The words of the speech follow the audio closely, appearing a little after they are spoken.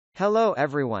Hello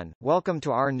everyone, welcome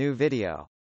to our new video.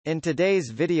 In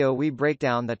today's video we break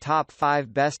down the top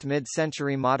 5 best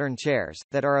mid-century modern chairs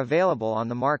that are available on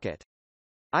the market.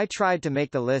 I tried to make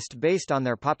the list based on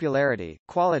their popularity,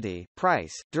 quality,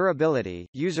 price, durability,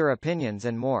 user opinions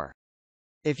and more.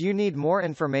 If you need more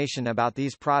information about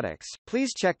these products,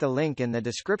 please check the link in the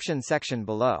description section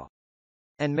below.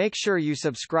 And make sure you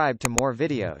subscribe to more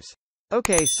videos.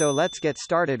 Okay, so let's get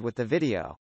started with the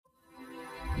video.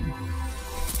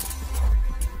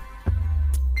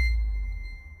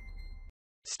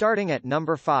 Starting at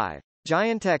number 5.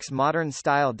 Giantex Modern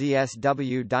Style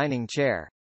DSW Dining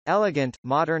Chair. Elegant,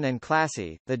 modern and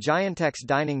classy, the Giantex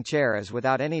dining chair is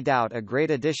without any doubt a great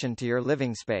addition to your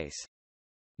living space.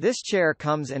 This chair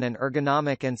comes in an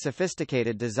ergonomic and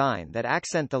sophisticated design that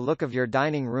accent the look of your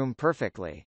dining room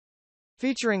perfectly.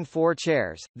 Featuring 4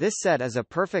 chairs, this set is a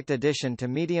perfect addition to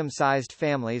medium-sized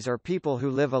families or people who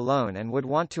live alone and would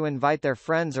want to invite their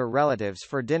friends or relatives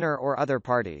for dinner or other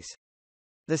parties.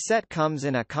 The set comes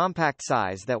in a compact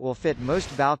size that will fit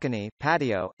most balcony,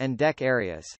 patio, and deck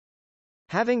areas.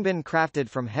 Having been crafted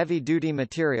from heavy-duty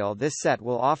material, this set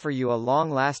will offer you a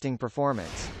long-lasting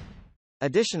performance.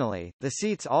 Additionally, the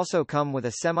seats also come with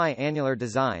a semi-annular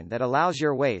design that allows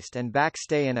your waist and back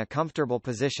stay in a comfortable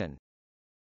position.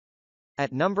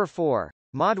 At number 4.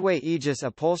 Modway Aegis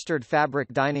Upholstered Fabric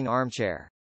Dining Armchair.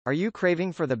 Are you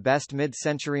craving for the best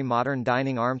mid-century modern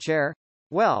dining armchair?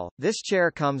 Well, this chair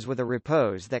comes with a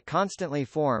repose that constantly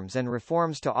forms and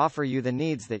reforms to offer you the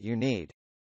needs that you need.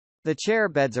 The chair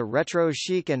beds a retro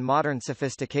chic and modern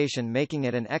sophistication, making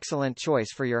it an excellent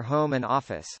choice for your home and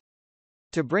office.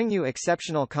 To bring you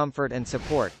exceptional comfort and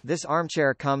support, this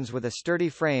armchair comes with a sturdy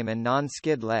frame and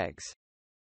non-skid legs.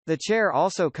 The chair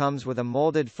also comes with a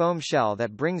molded foam shell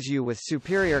that brings you with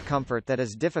superior comfort that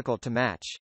is difficult to match.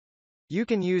 You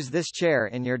can use this chair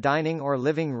in your dining or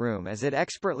living room as it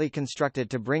expertly constructed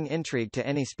to bring intrigue to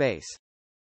any space.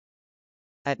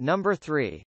 At number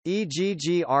 3.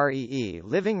 EGGREE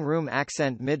Living Room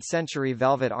Accent Mid-Century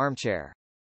Velvet Armchair.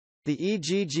 The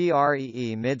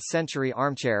EGGREE Mid-Century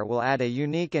Armchair will add a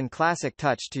unique and classic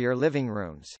touch to your living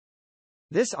rooms.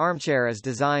 This armchair is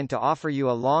designed to offer you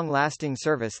a long-lasting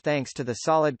service thanks to the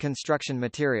solid construction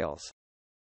materials.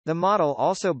 The model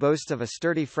also boasts of a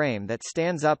sturdy frame that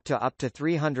stands up to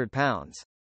 300 pounds.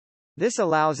 This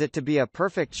allows it to be a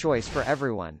perfect choice for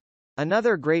everyone.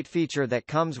 Another great feature that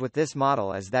comes with this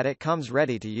model is that it comes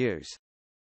ready to use.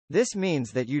 This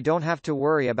means that you don't have to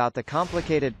worry about the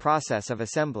complicated process of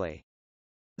assembly.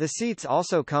 The seats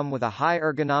also come with a high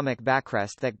ergonomic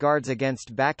backrest that guards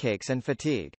against backaches and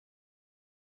fatigue.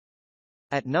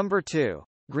 At number 2.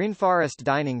 GreenForest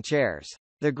Dining Chairs.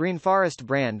 The GreenForest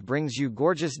brand brings you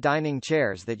gorgeous dining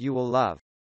chairs that you will love.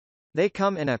 They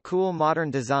come in a cool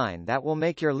modern design that will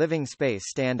make your living space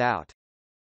stand out.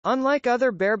 Unlike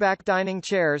other bareback dining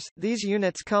chairs, these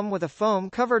units come with a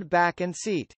foam-covered back and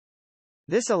seat.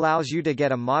 This allows you to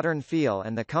get a modern feel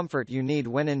and the comfort you need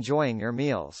when enjoying your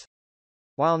meals.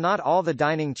 While not all the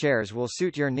dining chairs will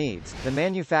suit your needs, the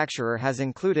manufacturer has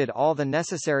included all the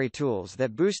necessary tools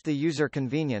that boost the user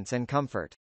convenience and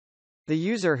comfort. The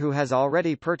user who has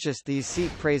already purchased these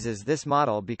seats praises this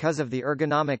model because of the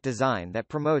ergonomic design that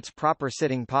promotes proper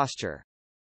sitting posture.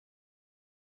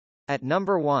 At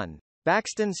number 1.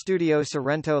 Baxton Studio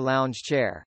Sorrento Lounge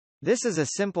Chair. This is a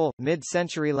simple,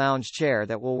 mid-century lounge chair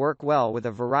that will work well with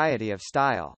a variety of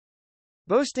style.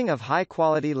 Boasting of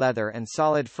high-quality leather and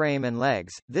solid frame and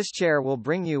legs, this chair will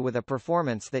bring you with a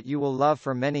performance that you will love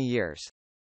for many years.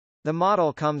 The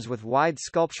model comes with wide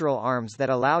sculptural arms that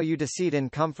allow you to seat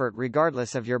in comfort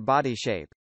regardless of your body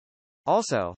shape.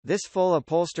 Also, this full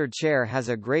upholstered chair has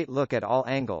a great look at all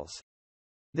angles.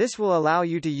 This will allow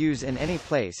you to use in any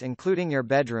place including your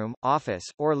bedroom, office,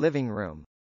 or living room.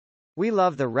 We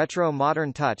love the retro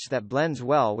modern touch that blends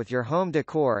well with your home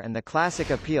decor and the classic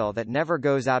appeal that never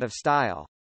goes out of style.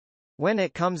 When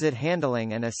it comes to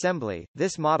handling and assembly,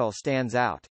 this model stands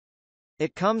out.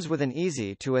 It comes with an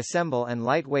easy-to-assemble and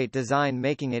lightweight design,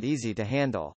 making it easy to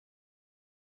handle.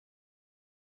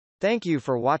 Thank you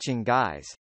for watching, guys.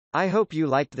 I hope you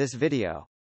liked this video.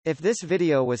 If this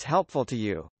video was helpful to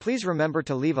you, please remember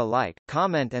to leave a like,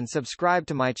 comment and subscribe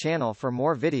to my channel for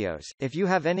more videos. If you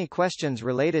have any questions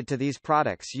related to these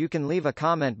products, you can leave a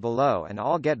comment below and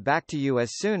I'll get back to you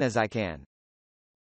as soon as I can.